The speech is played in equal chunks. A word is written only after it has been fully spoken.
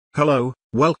Hello,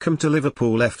 welcome to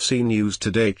Liverpoolfc News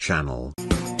Today channel.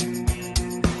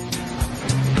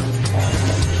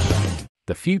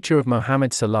 The future of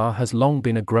Mohamed Salah has long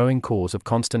been a growing cause of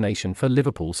consternation for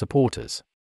Liverpool supporters.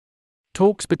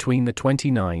 Talks between the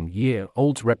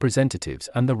 29-year-old's representatives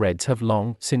and the Reds have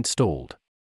long since stalled.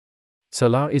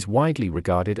 Salah is widely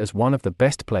regarded as one of the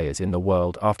best players in the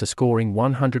world after scoring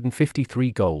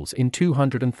 153 goals in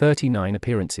 239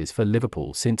 appearances for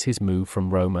Liverpool since his move from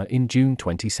Roma in June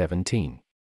 2017.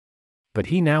 But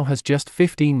he now has just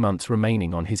 15 months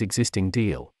remaining on his existing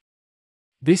deal.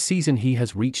 This season he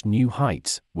has reached new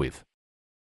heights, with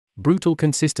brutal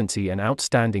consistency and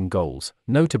outstanding goals,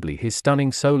 notably his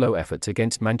stunning solo efforts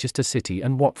against Manchester City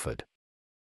and Watford.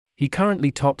 He currently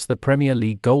tops the Premier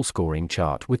League goal-scoring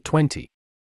chart with 20,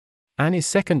 and is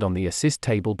second on the assist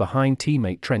table behind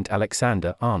teammate Trent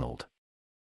Alexander-Arnold.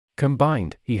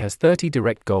 Combined, he has 30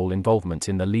 direct goal involvements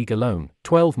in the league alone,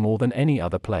 12 more than any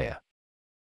other player.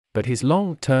 But his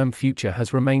long-term future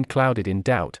has remained clouded in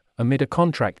doubt, amid a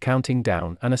contract counting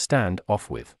down and a stand-off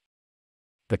with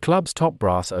the club's top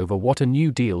brass over what a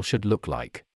new deal should look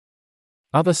like.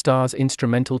 Other stars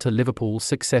instrumental to Liverpool's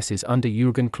successes under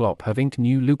Jurgen Klopp have inked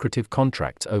new lucrative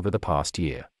contracts over the past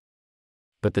year.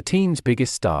 But the team's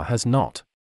biggest star has not.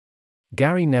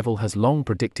 Gary Neville has long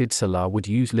predicted Salah would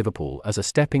use Liverpool as a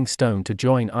stepping stone to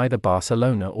join either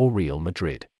Barcelona or Real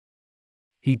Madrid.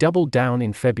 He doubled down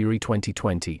in February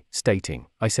 2020, stating,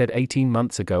 "I said 18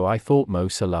 months ago I thought Mo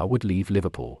Salah would leave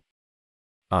Liverpool.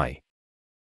 I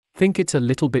think it's a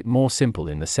little bit more simple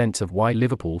in the sense of why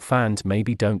Liverpool fans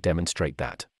maybe don't demonstrate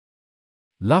that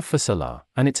love for Salah,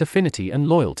 and its affinity and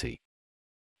loyalty.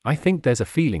 I think there's a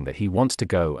feeling that he wants to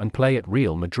go and play at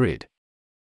Real Madrid.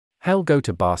 Hell, go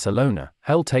to Barcelona,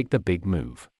 hell, take the big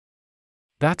move."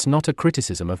 That's not a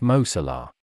criticism of Mo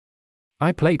Salah.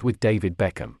 I played with David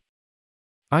Beckham.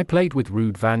 I played with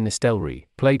Ruud van Nistelrooy,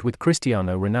 played with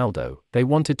Cristiano Ronaldo. They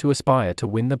wanted to aspire to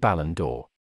win the Ballon d'Or.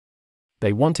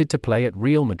 They wanted to play at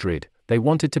Real Madrid, they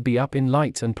wanted to be up in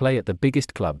lights and play at the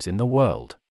biggest clubs in the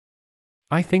world.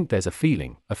 I think there's a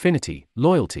feeling, affinity,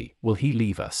 loyalty. Will he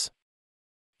leave us?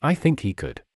 I think he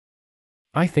could.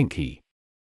 I think he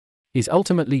is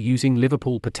ultimately using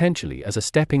Liverpool potentially as a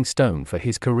stepping stone for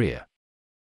his career.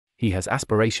 He has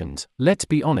aspirations, let's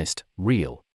be honest.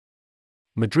 Real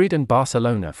Madrid and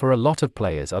Barcelona for a lot of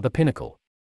players are the pinnacle.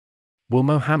 Will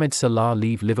Mohamed Salah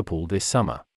leave Liverpool this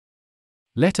summer?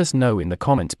 Let us know in the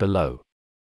comments below.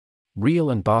 Real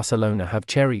and Barcelona have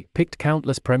cherry-picked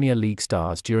countless Premier League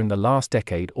stars during the last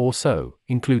decade or so,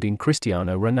 including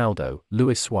Cristiano Ronaldo,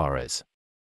 Luis Suarez,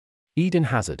 Eden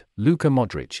Hazard, Luka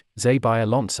Modric, Xabi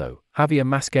Alonso, Javier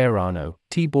Mascherano,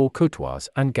 Thibaut Courtois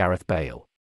and Gareth Bale.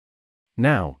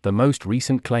 Now, the most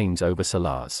recent claims over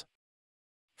Salah's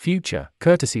future,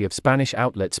 courtesy of Spanish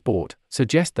outlet Sport,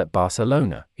 suggest that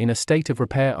Barcelona, in a state of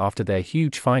repair after their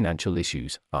huge financial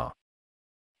issues, are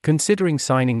considering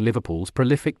signing Liverpool's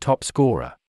prolific top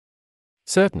scorer.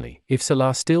 Certainly, if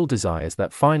Salah still desires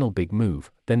that final big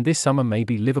move, then this summer may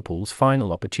be Liverpool's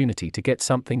final opportunity to get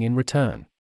something in return.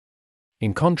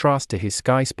 In contrast to his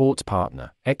Sky Sports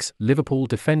partner, ex-Liverpool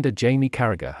defender Jamie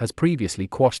Carragher has previously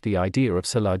quashed the idea of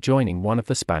Salah joining one of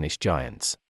the Spanish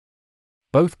giants.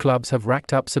 Both clubs have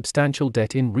racked up substantial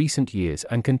debt in recent years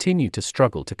and continue to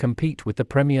struggle to compete with the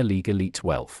Premier League elite's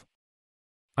wealth.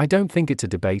 "I don't think it's a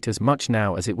debate as much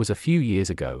now as it was a few years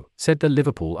ago," said the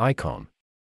Liverpool icon.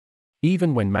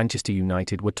 "Even when Manchester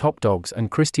United were top dogs and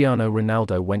Cristiano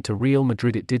Ronaldo went to Real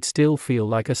Madrid, it did still feel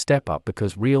like a step up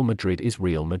because Real Madrid is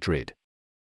Real Madrid.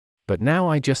 But now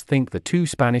I just think the two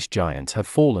Spanish giants have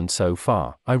fallen so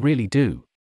far, I really do."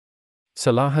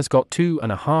 Salah has got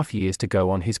 2.5 years to go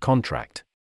on his contract.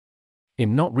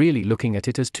 I'm not really looking at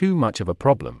it as too much of a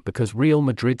problem because Real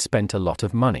Madrid spent a lot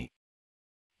of money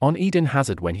on Eden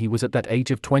Hazard when he was at that age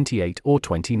of 28 or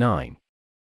 29.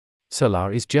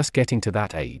 Salah is just getting to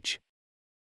that age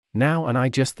now, and I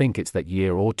just think it's that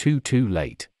year or two too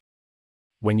late.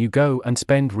 When you go and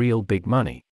spend real big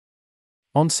money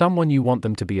on someone, you want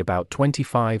them to be about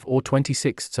 25 or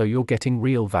 26 so you're getting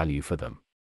real value for them.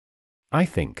 I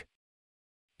think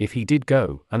if he did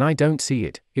go, and I don't see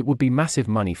it, it would be massive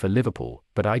money for Liverpool,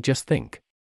 but I just think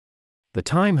the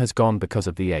time has gone because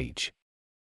of the age.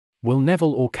 Will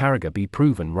Neville or Carragher be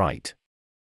proven right?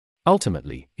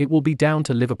 Ultimately, it will be down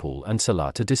to Liverpool and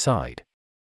Salah to decide.